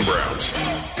Cleveland Browns.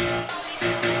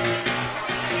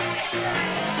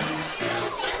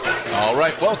 All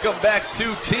right, welcome back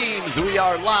to Teams. We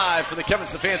are live from the Kevin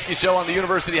Stefanski Show on the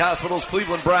University Hospital's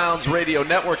Cleveland Browns radio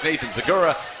network. Nathan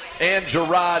Zagura and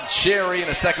Gerard Cherry. In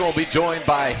a second, we'll be joined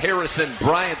by Harrison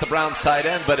Bryant, the Browns tight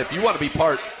end. But if you want to be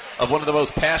part of one of the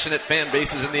most passionate fan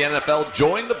bases in the NFL,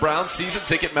 join the Browns season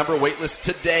ticket member waitlist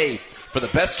today for the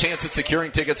best chance at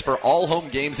securing tickets for all home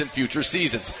games in future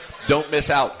seasons. Don't miss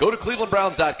out. Go to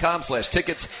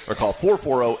clevelandbrowns.com/tickets or call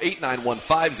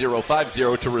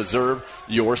 440-891-5050 to reserve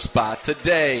your spot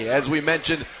today. As we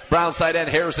mentioned, Browns tight end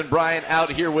Harrison Bryant out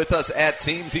here with us at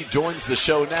Teams. He joins the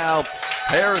show now.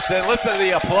 Harrison, listen to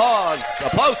the applause.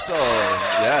 Applauso.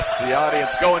 Yes, the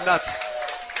audience going nuts.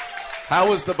 How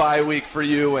was the bye week for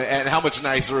you, and how much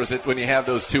nicer is it when you have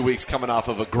those 2 weeks coming off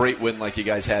of a great win like you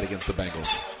guys had against the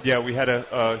Bengals? Yeah, we had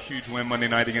a huge win Monday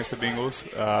night against the Bengals,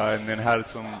 and then had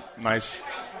some nice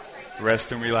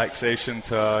rest and relaxation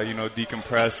to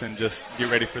decompress and just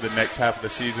get ready for the next half of the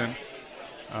season,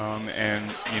 and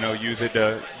use it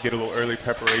to get a little early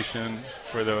preparation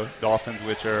for the Dolphins,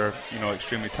 which are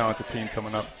extremely talented team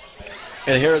coming up.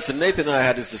 And Harrison, Nathan and I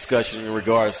had this discussion in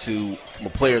regards to, from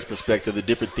a player's perspective, the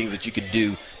different things that you could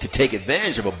do to take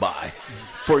advantage of a bye.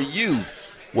 For you,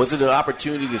 was it an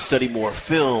opportunity to study more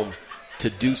film,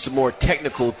 to do some more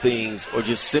technical things, or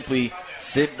just simply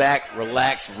sit back,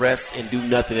 relax, rest, and do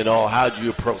nothing at all? How did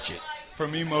you approach it? For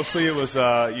me, mostly it was,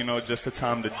 just a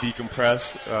time to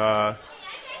decompress.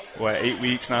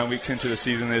 9 weeks into the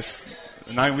season.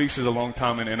 9 weeks is a long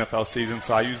time in the NFL season,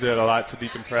 so I used it a lot to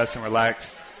decompress and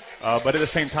relax. But at the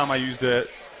same time, I used it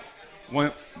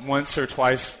once or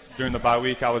twice during the bye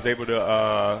week, I was able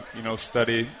to,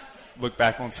 study, look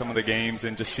back on some of the games,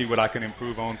 and just see what I can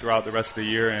improve on throughout the rest of the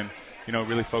year, and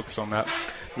really focus on that.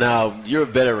 Now, you're a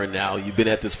veteran now. You've been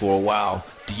at this for a while.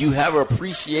 Do you have an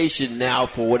appreciation now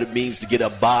for what it means to get a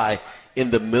bye in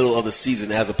the middle of the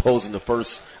season as opposed to the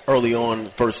first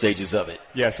stages of it?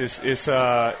 Yes, it's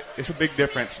a big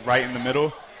difference right in the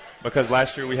middle, because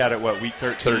last year we had it, week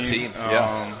 13? 13,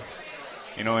 yeah.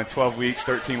 In 12 weeks,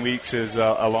 13 weeks is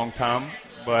a long time.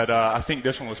 But I think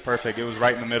this one was perfect. It was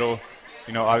right in the middle.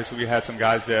 Obviously we had some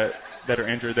guys that are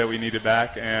injured that we needed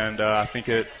back, and I think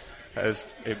it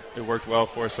worked well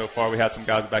for us so far. We had some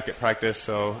guys back at practice,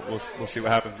 so we'll see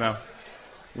what happens now.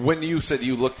 When you said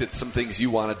you looked at some things you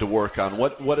wanted to work on,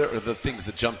 what are the things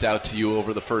that jumped out to you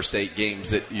over the first 8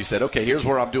 games that you said, okay, here's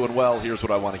where I'm doing well, here's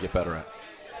what I want to get better at?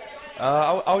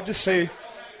 I would just say,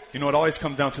 it always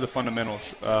comes down to the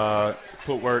fundamentals,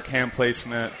 footwork, hand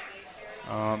placement,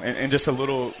 and just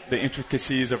the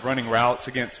intricacies of running routes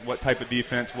against what type of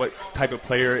defense, what type of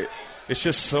player. It's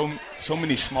just so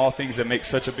many small things that make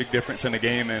such a big difference in a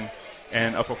game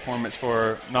and a performance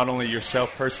for not only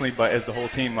yourself personally, but as the whole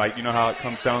team. How it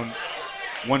comes down,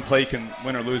 one play can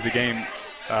win or lose the game.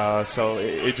 So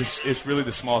it's really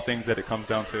the small things that it comes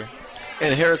down to.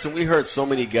 And Harrison, we heard so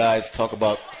many guys talk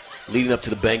about leading up to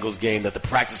the Bengals game that the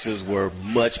practices were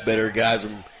much better. Guys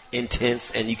were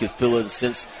intense, and you could feel and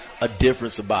sense a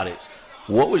difference about it.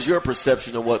 What was your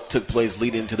perception of what took place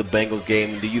leading into the Bengals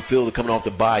game? Do you feel that coming off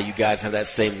the bye, you guys have that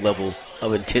same level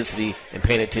of intensity and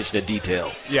paying attention to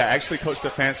detail? Yeah, actually, Coach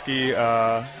Stefanski,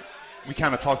 we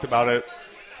kind of talked about it.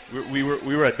 We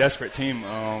were a desperate team,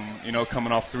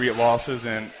 coming off 3 losses,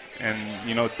 and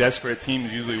desperate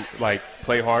teams usually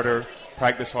play harder,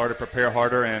 practice harder, prepare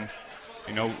harder, and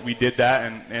we did that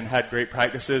and had great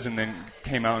practices, and then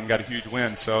came out and got a huge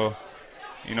win. So.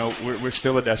 We're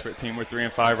still a desperate team. We're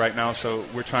 3-5 right now, so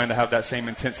we're trying to have that same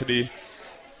intensity,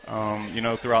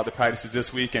 throughout the practices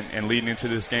this week and leading into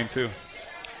this game too.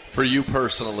 For you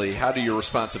personally, how do your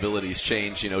responsibilities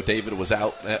change? David was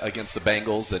out against the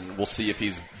Bengals, and we'll see if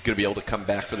he's going to be able to come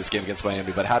back for this game against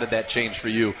Miami. But how did that change for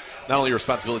you? Not only your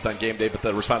responsibilities on game day, but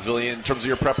the responsibility in terms of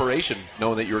your preparation,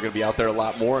 knowing that you were going to be out there a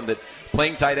lot more, and that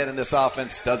playing tight end in this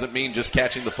offense doesn't mean just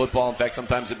catching the football. In fact,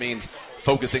 sometimes it means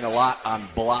focusing a lot on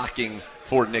blocking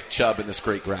for Nick Chubb in this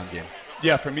great ground game.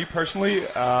 Yeah, for me personally,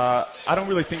 I don't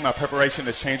really think my preparation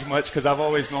has changed much, because I've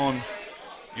always known,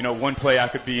 one play I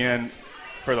could be in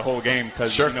for the whole game,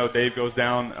 because Dave goes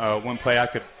down, one play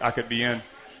I could be in,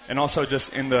 and also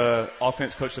just in the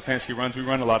offense Coach Stefanski runs, we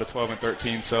run a lot of 12 and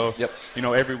 13, so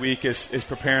every week is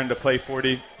preparing to play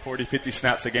 40, 50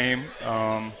 snaps a game,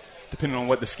 depending on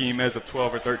what the scheme is of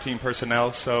 12 or 13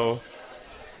 personnel. So.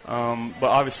 But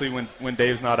obviously, when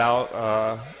Dave's not out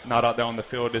there on the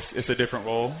field, it's a different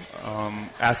role.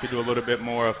 Asked to do a little bit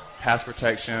more of pass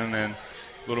protection and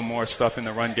a little more stuff in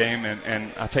the run game,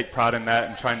 and I take pride in that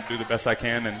and trying to do the best I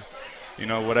can.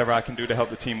 And whatever I can do to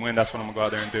help the team win, that's what I'm gonna go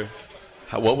out there and do.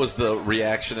 What was the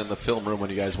reaction in the film room when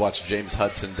you guys watched James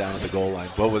Hudson down at the goal line?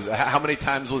 How many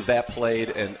times was that played,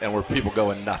 and were people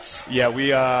going nuts? Yeah,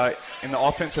 we in the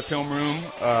offensive film room,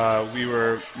 we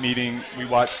were meeting. We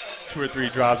watched 2 or 3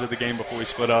 drives of the game before we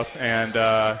split up, and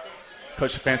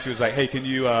Coach Stefanski was like, "Hey, can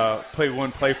you play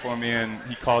one play for me?" And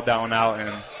he called that one out,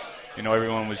 and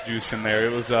everyone was juicing there.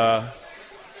 It was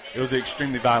an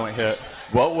extremely violent hit.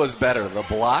 What was better, the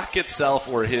block itself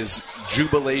or his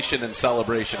jubilation and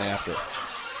celebration after?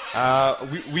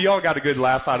 We all got a good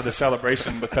laugh out of the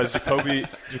celebration, because Jacoby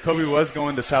was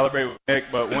going to celebrate with Nick,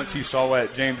 but once he saw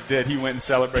what James did, he went and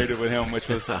celebrated with him, which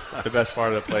was the best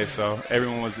part of the play. So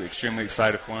everyone was extremely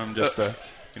excited for him just to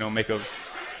make a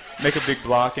big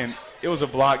block. And it was a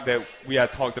block that we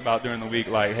had talked about during the week,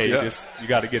 hey, you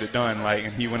got to get it done.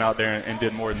 And he went out there and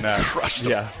did more than that. Crushed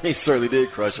him. Yeah, he certainly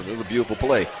did crush him. It was a beautiful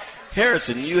play.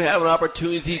 Harrison, you have an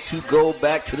opportunity to go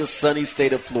back to the sunny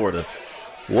state of Florida.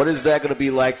 What is that going to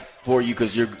be like for you?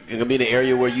 Because you're going to be in an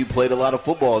area where you played a lot of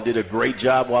football and did a great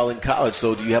job while in college.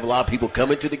 So do you have a lot of people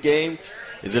coming to the game?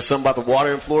 Is there something about the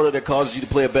water in Florida that causes you to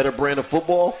play a better brand of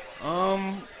football?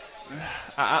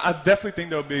 I definitely think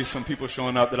there'll be some people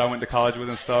showing up that I went to college with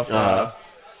and stuff.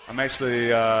 I'm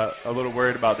actually a little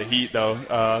worried about the heat,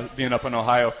 though. Being up in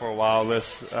Ohio for a while,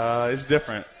 it's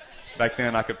different. Back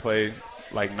then I could play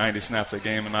 90 snaps a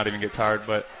game and not even get tired,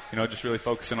 but just really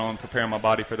focusing on preparing my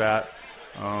body for that.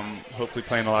 Hopefully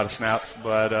playing a lot of snaps,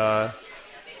 but I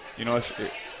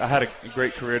had a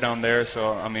great career down there,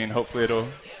 so hopefully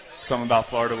something about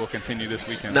Florida will continue this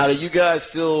weekend. Now, do you guys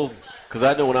still? Because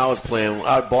I know when I was playing,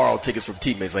 I'd borrow tickets from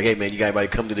teammates. Hey man, you got anybody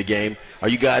come to the game? Are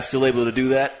you guys still able to do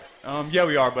that? Yeah,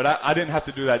 we are, but I didn't have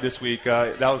to do that this week.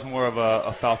 That was more of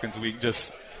a Falcons week,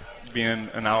 just being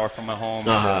an hour from my home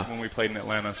when we played in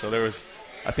Atlanta. So there was,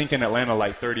 I think in Atlanta,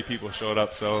 like 30 people showed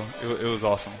up. So it was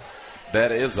awesome.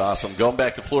 That is awesome. Going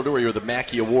back to Florida, where you were the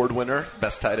Mackey Award winner,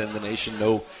 best tight end in the nation,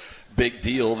 no big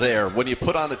deal there. When you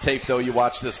put on the tape, though, you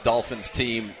watch this Dolphins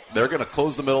team. They're going to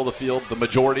close the middle of the field the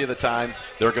majority of the time.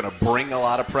 They're going to bring a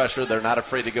lot of pressure. They're not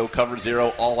afraid to go cover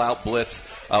zero, all-out blitz.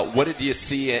 What did you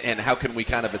see, and how can we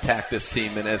kind of attack this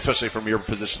team, and especially from your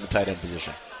position, the tight end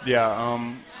position?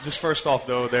 Yeah, just first off,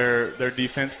 though, their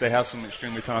defense, they have some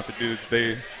extremely talented dudes.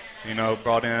 They,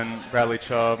 brought in Bradley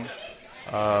Chubb.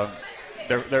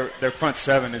 Their front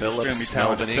seven is extremely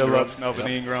talented. Phillips, Melvin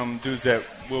Ingram, dudes that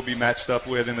we'll be matched up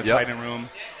with in the tight end room.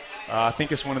 I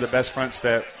think it's one of the best fronts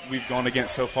that we've gone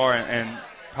against so far, and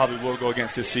probably will go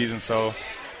against this season. So,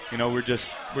 we're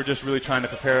just really trying to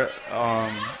prepare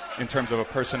in terms of a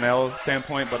personnel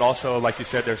standpoint, but also, like you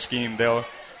said, their scheme. They'll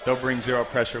bring zero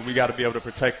pressure. We got to be able to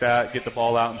protect that, get the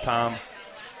ball out in time.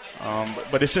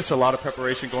 But it's just a lot of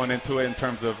preparation going into it in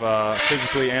terms of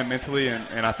physically and mentally,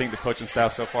 and I think the coaching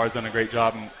staff so far has done a great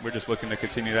job, and we're just looking to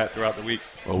continue that throughout the week.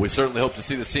 Well, we certainly hope to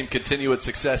see this team continue its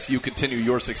success. You continue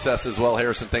your success as well.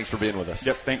 Harrison, thanks for being with us.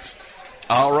 Yep, thanks.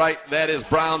 All right, that is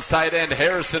Browns tight end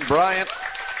Harrison Bryant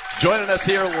joining us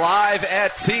here live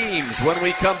at Teams. When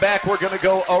we come back, we're going to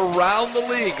go around the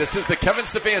league. This is the Kevin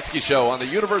Stefanski Show on the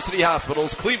University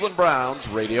Hospitals Cleveland Browns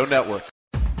Radio Network.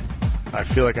 I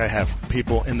feel like I have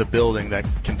people in the building that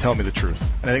can tell me the truth.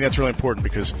 And I think that's really important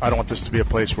because I don't want this to be a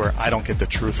place where I don't get the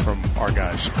truth from our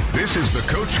guys. This is the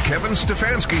Coach Kevin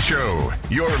Stefanski Show.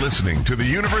 You're listening to the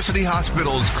University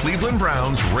Hospitals Cleveland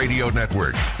Browns Radio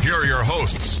Network. Here are your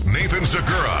hosts, Nathan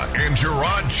Segura and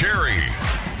Gerard Cherry.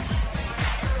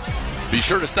 Be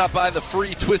sure to stop by the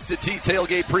free Twisted Tea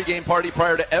Tailgate pregame party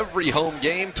prior to every home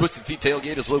game. Twisted Tea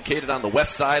Tailgate is located on the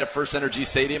west side of First Energy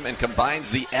Stadium and combines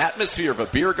the atmosphere of a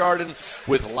beer garden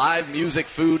with live music,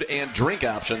 food, and drink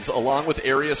options, along with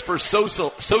areas for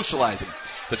socializing.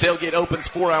 The tailgate opens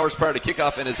 4 hours prior to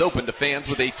kickoff and is open to fans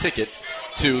with a ticket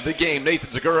to the game.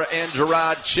 Nathan Segura and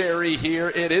Gerard Cherry here.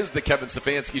 It is the Kevin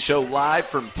Stefanski Show live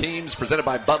from Teams, presented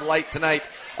by Bud Light tonight,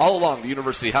 all along the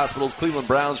University Hospitals Cleveland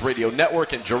Browns Radio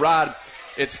Network. And Gerard,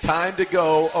 it's time to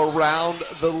go around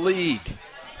the league.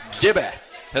 Gibba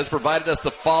has provided us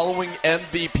the following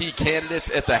MVP candidates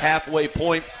at the halfway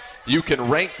point. You can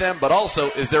rank them, but also,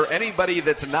 is there anybody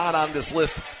that's not on this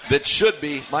list that should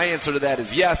be? My answer to that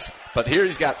is yes, but here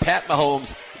he's got Pat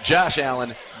Mahomes, Josh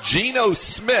Allen, Geno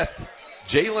Smith,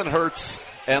 Jalen Hurts,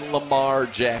 and Lamar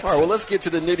Jackson. All right, well, let's get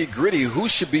to the nitty-gritty. Who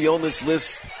should be on this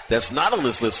list that's not on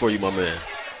this list for you, my man?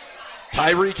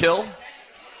 Tyreek Hill.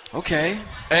 Okay.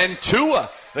 And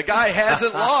Tua. The guy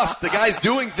hasn't lost. The guy's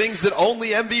doing things that only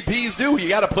MVPs do. You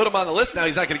got to put him on the list now.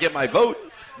 He's not going to get my vote,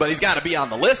 but he's got to be on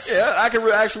the list. Yeah, I can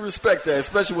actually respect that,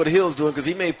 especially what Hill's doing, because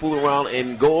he may fool around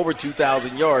and go over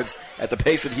 2,000 yards at the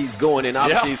pace that he's going. And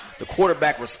obviously, the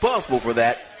quarterback responsible for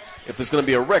that, if it's going to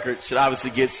be a record, should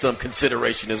obviously get some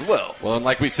consideration as well. Well, and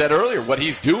like we said earlier, what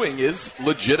he's doing is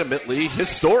legitimately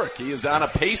historic. He is on a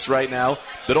pace right now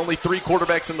that only 3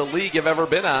 quarterbacks in the league have ever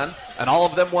been on, and all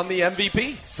of them won the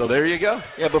MVP. So there you go.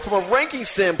 Yeah, but from a ranking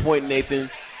standpoint,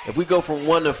 Nathan, if we go from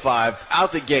 1 to 5,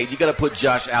 out the gate, you got to put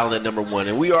Josh Allen at number 1.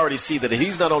 And we already see that if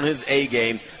he's not on his A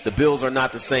game, the Bills are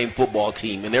not the same football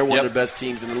team, and they're one of the best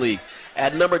teams in the league.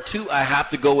 At number 2, I have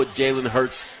to go with Jalen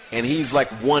Hurts, and he's like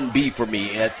 1B for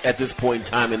me at this point in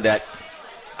time, in that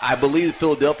I believe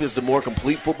Philadelphia is the more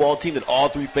complete football team, that all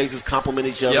 3 faces complement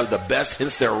each other the best,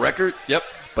 hence their record.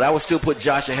 But I would still put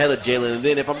Josh ahead of Jalen. And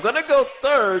then if I'm going to go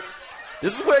 3rd,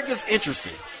 this is where it gets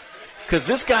interesting, because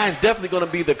this guy is definitely going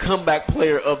to be the comeback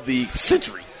player of the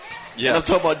century. And I'm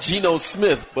talking about Geno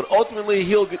Smith, but ultimately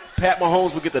Pat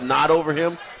Mahomes will get the nod over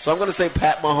him. So I'm going to say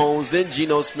Pat Mahomes, then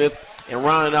Geno Smith, and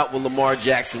rounding out with Lamar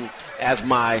Jackson as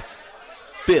my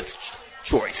 5th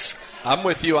choice. I'm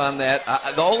with you on that.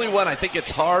 The only one, I think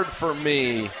it's hard for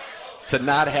me to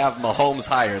not have Mahomes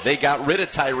higher. They got rid of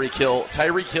Tyreek Hill.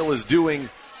 Tyreek Hill is doing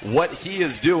what he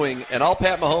is doing, and all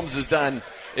Pat Mahomes has done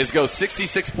is go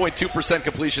 66.2%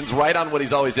 completions, right on what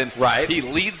he's always in. Right. He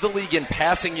leads the league in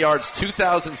passing yards,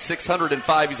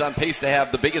 2,605. He's on pace to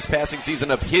have the biggest passing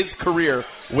season of his career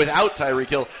without Tyreek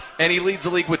Hill. And he leads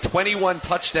the league with 21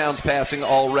 touchdowns passing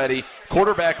already.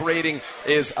 Quarterback rating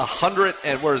is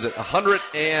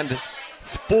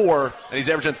 104, and he's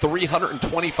averaging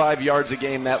 325 yards a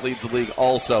game. That leads the league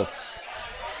also.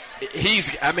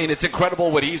 It's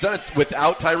incredible what he's done. It's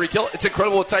without Tyreek Hill. It's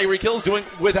incredible what Tyreek Hill is doing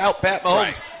without Pat Mahomes.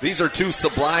 Right. These are 2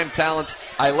 sublime talents.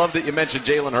 I love that you mentioned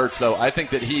Jalen Hurts, though. I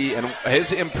think that he and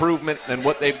his improvement and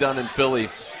what they've done in Philly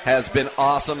has been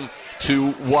awesome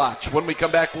to watch. When we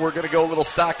come back, we're going to go a little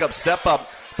stock up, step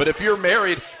up But if you're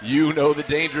married, you know the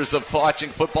dangers of watching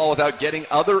football without getting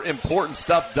other important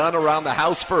stuff done around the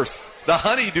house first. The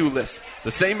honey-do list.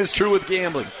 The same is true with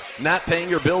gambling. Not paying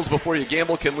your bills before you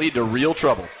gamble can lead to real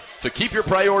trouble. So keep your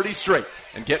priorities straight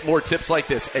and get more tips like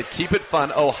this at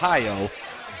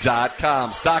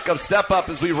KeepItFunOhio.com. Stock up, step up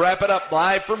as we wrap it up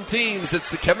live from Teams. It's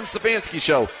the Kevin Stefanski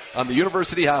Show on the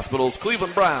University Hospitals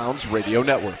Cleveland Browns Radio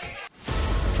Network.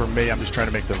 For me, I'm just trying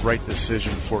to make the right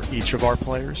decision for each of our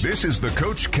players. This is the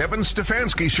Coach Kevin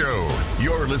Stefanski Show.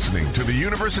 You're listening to the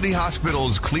University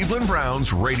Hospitals Cleveland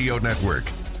Browns Radio Network.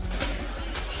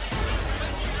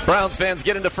 Browns fans,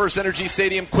 get into First Energy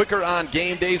Stadium quicker on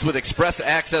game days with Express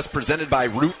Access presented by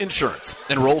Root Insurance.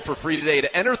 Enroll for free today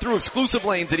to enter through exclusive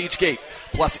lanes at each gate.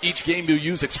 Plus, each game you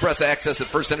use Express Access at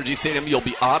First Energy Stadium, you'll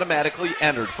be automatically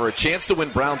entered for a chance to win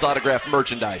Browns autographed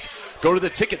merchandise. Go to the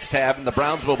Tickets tab in the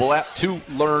Browns mobile app to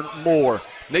learn more.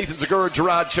 Nathan Zegura,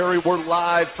 Gerard Cherry, we're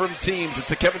live from Teams. It's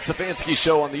the Kevin Stefanski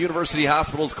Show on the University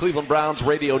Hospitals Cleveland Browns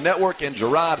Radio Network. And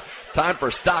Gerard, time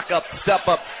for Stock Up, Step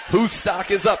Up. Whose stock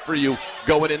is up for you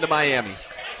going into Miami?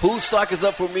 Whose stock is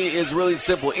up for me is really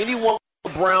simple. Anyone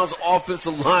Browns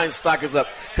offensive line stock is up.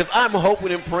 Because I'm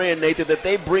hoping and praying, Nathan, that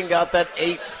they bring out that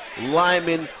 8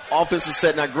 lineman offensive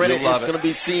set. Now, granted, it's going to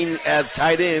be seen as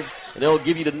tight ends, and they'll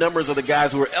give you the numbers of the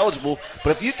guys who are eligible. But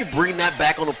if you can bring that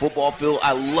back on the football field,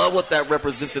 I love what that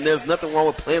represents. And there's nothing wrong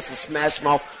with playing some smash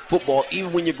mouth football,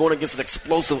 even when you're going against an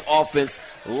explosive offense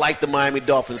like the Miami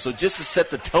Dolphins. So just to set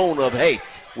the tone of, hey,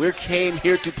 we came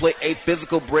here to play a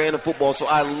physical brand of football. So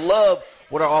I love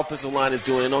what our offensive line is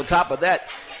doing. And on top of that,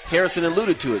 Harrison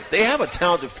alluded to it. They have a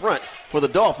talented front for the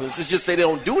Dolphins. It's just they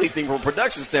don't do anything from a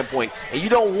production standpoint. And you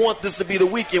don't want this to be the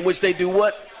week in which they do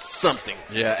what? Something.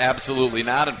 Yeah, absolutely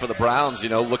not. And for the Browns,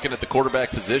 looking at the quarterback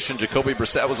position, Jacoby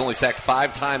Brissett was only sacked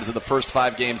 5 times in the first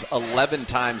 5 games, 11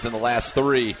 times in the last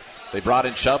 3. They brought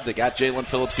in Chubb. They got Jalen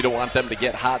Phillips. You don't want them to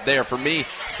get hot there. For me,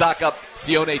 stock up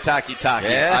Sione Takitaki.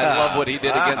 Yeah. I love what he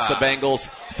did against the Bengals.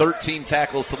 13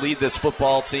 tackles to lead this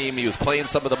football team. He was playing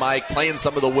some of the Mike, playing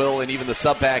some of the Will, and even the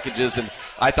sub packages. And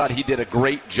I thought he did a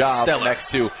great job next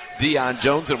to Deion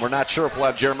Jones. And we're not sure if we'll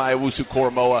have Jeremiah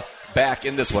Owusu-Koramoah back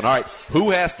in this one. All right,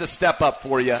 who has to step up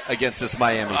for you against this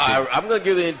Miami team? I'm going to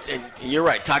give it, and you're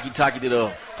right, Taki did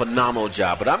a phenomenal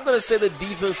job. But I'm going to say the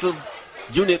defensive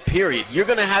unit, period. You're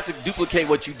going to have to duplicate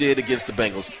what you did against the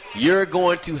Bengals. You're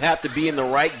going to have to be in the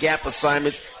right gap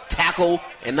assignments, tackle,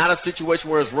 and not a situation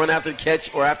where it's run after the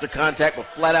catch or after contact, but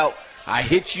flat out, I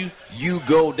hit you, you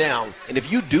go down. And if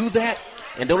you do that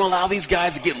and don't allow these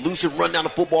guys to get loose and run down the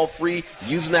football free,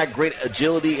 using that great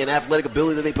agility and athletic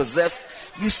ability that they possess,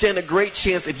 you stand a great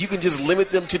chance if you can just limit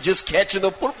them to just catching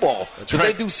the football. Because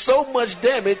they do so much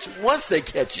damage once they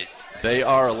catch it. They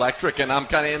are electric, and I'm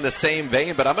kind of in the same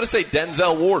vein, but I'm going to say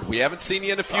Denzel Ward. We haven't seen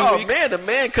you in a few weeks. Oh, man, the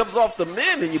man comes off the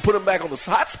men, and you put him back on the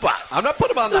hot spot. I'm not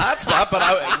putting him on the hot spot,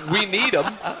 but we need him,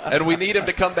 and we need him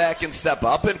to come back and step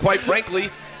up. And quite frankly,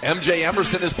 MJ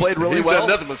Emerson has played really well. He's done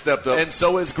nothing but stepped up. And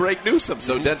so has Greg Newsome.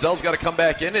 So Denzel's got to come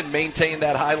back in and maintain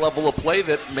that high level of play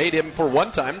that made him, for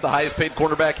one time, the highest paid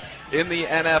cornerback in the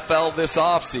NFL this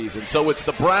offseason. So it's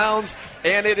the Browns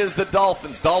and it is the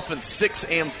Dolphins. Dolphins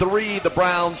 6-3, the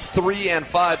Browns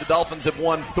 3-5. The Dolphins have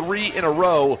won 3 in a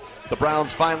row. The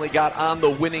Browns finally got on the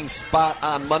winning spot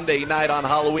on Monday night on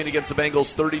Halloween against the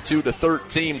Bengals,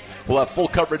 32-13. We'll have full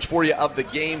coverage for you of the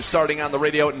game starting on the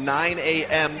radio at 9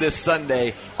 a.m. this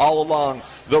Sunday, all along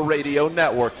the radio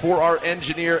network. For our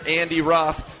engineer, Andy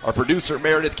Roth, our producer,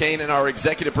 Meredith Kane, and our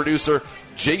executive producer,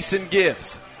 Jason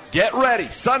Gibbs. Get ready,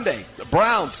 Sunday, the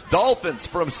Browns, Dolphins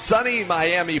from sunny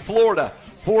Miami, Florida.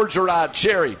 For Gerard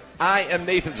Cherry, I am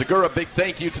Nathan Zegura. Big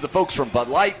thank you to the folks from Bud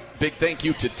Light. Big thank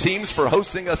you to Teams for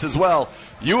hosting us as well.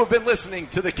 You have been listening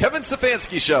to the Kevin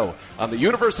Stefanski Show on the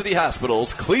University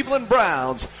Hospitals Cleveland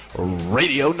Browns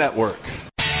Radio Network.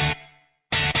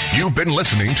 You've been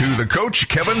listening to the Coach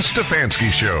Kevin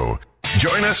Stefanski Show.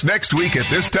 Join us next week at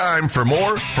this time for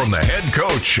more from the head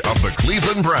coach of the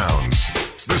Cleveland Browns.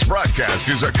 This broadcast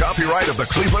is a copyright of the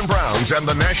Cleveland Browns and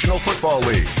the National Football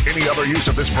League. Any other use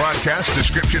of this broadcast,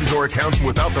 descriptions, or accounts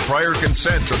without the prior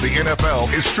consent of the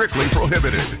NFL is strictly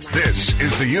prohibited. This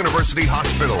is the University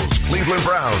Hospitals Cleveland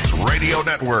Browns Radio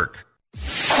Network.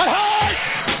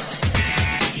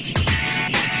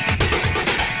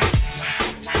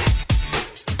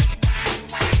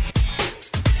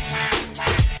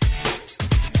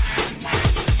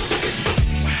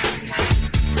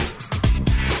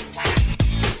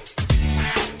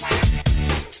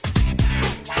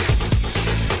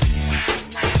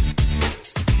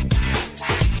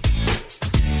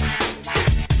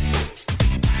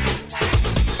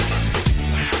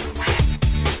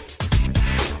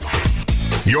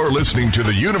 You're listening to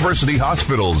the University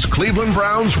Hospitals Cleveland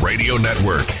Browns Radio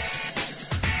Network.